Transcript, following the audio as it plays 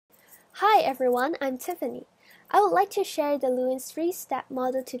Hi everyone, I'm Tiffany. I would like to share the Lewin's 3-step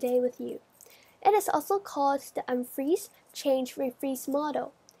model today with you. It is also called the Unfreeze, Change, Refreeze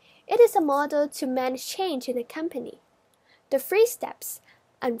model. It is a model to manage change in a company. The 3 steps,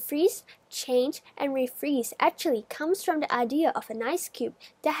 unfreeze, change, and refreeze actually comes from the idea of an ice cube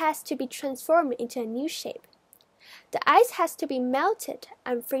that has to be transformed into a new shape. The ice has to be melted,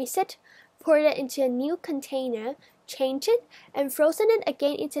 unfreeze it, pour it into a new container, change it, and frozen it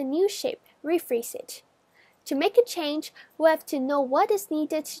again into a new shape, refreeze it. To make a change, we have to know what is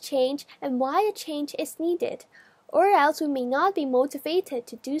needed to change and why a change is needed, or else we may not be motivated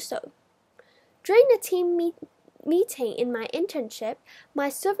to do so. During the team meeting in my internship, my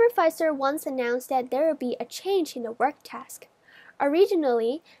supervisor once announced that there will be a change in the work task.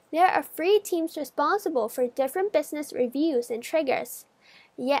 Originally, there are 3 teams responsible for different business reviews and triggers.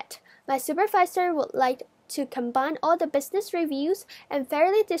 Yet, my supervisor would like to combine all the business reviews and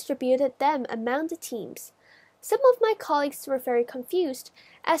fairly distributed them among the teams. Some of my colleagues were very confused,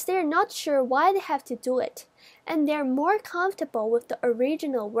 as they are not sure why they have to do it, and they are more comfortable with the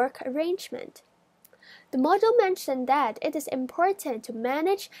original work arrangement. The model mentioned that it is important to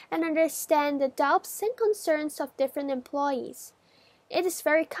manage and understand the doubts and concerns of different employees. It is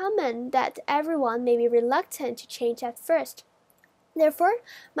very common that everyone may be reluctant to change at first. Therefore,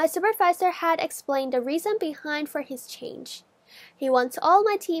 my supervisor had explained the reason behind for his change. He wants all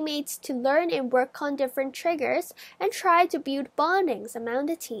my teammates to learn and work on different triggers and try to build bondings among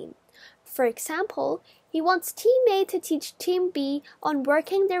the team. For example, he wants Team A to teach Team B on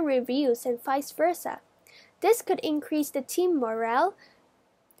working their reviews and vice versa. This could increase the team morale.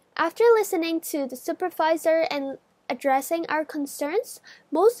 After listening to the supervisor and addressing our concerns,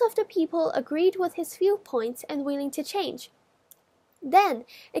 most of the people agreed with his viewpoints and willing to change. Then,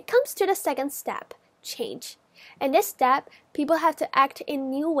 it comes to the second step, change. In this step, people have to act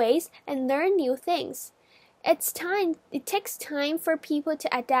in new ways and learn new things. It takes time for people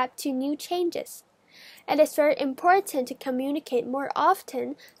to adapt to new changes. It is very important to communicate more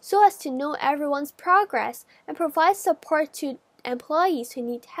often so as to know everyone's progress and provide support to employees who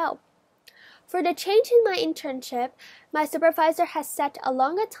need help. For the change in my internship, my supervisor has set a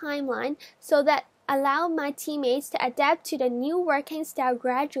longer timeline so that allow my teammates to adapt to the new working style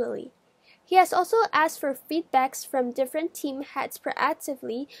gradually. He has also asked for feedbacks from different team heads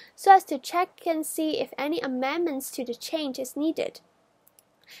proactively so as to check and see if any amendments to the change is needed.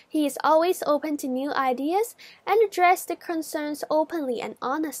 He is always open to new ideas and address the concerns openly and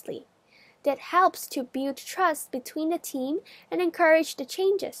honestly. That helps to build trust between the team and encourage the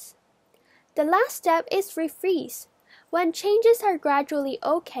changes. The last step is refreeze. When changes are gradually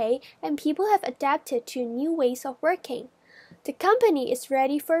okay and people have adapted to new ways of working, the company is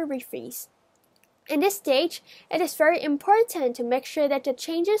ready for refreeze. In this stage, it is very important to make sure that the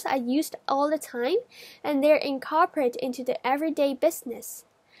changes are used all the time and they are incorporated into the everyday business.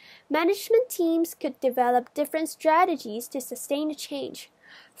 Management teams could develop different strategies to sustain the change.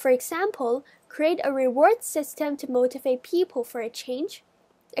 For example, create a reward system to motivate people for a change,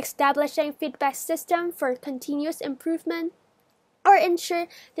 establishing a feedback system for continuous improvement, or ensure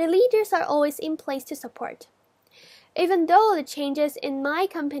the leaders are always in place to support. Even though the changes in my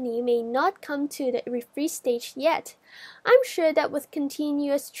company may not come to the refreeze stage yet, I'm sure that with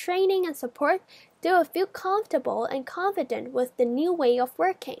continuous training and support, they will feel comfortable and confident with the new way of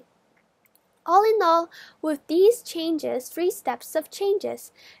working. All in all, with these changes, 3 steps of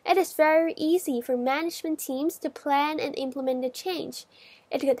changes, it is very easy for management teams to plan and implement the change.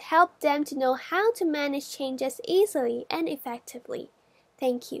 It could help them to know how to manage changes easily and effectively.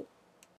 Thank you.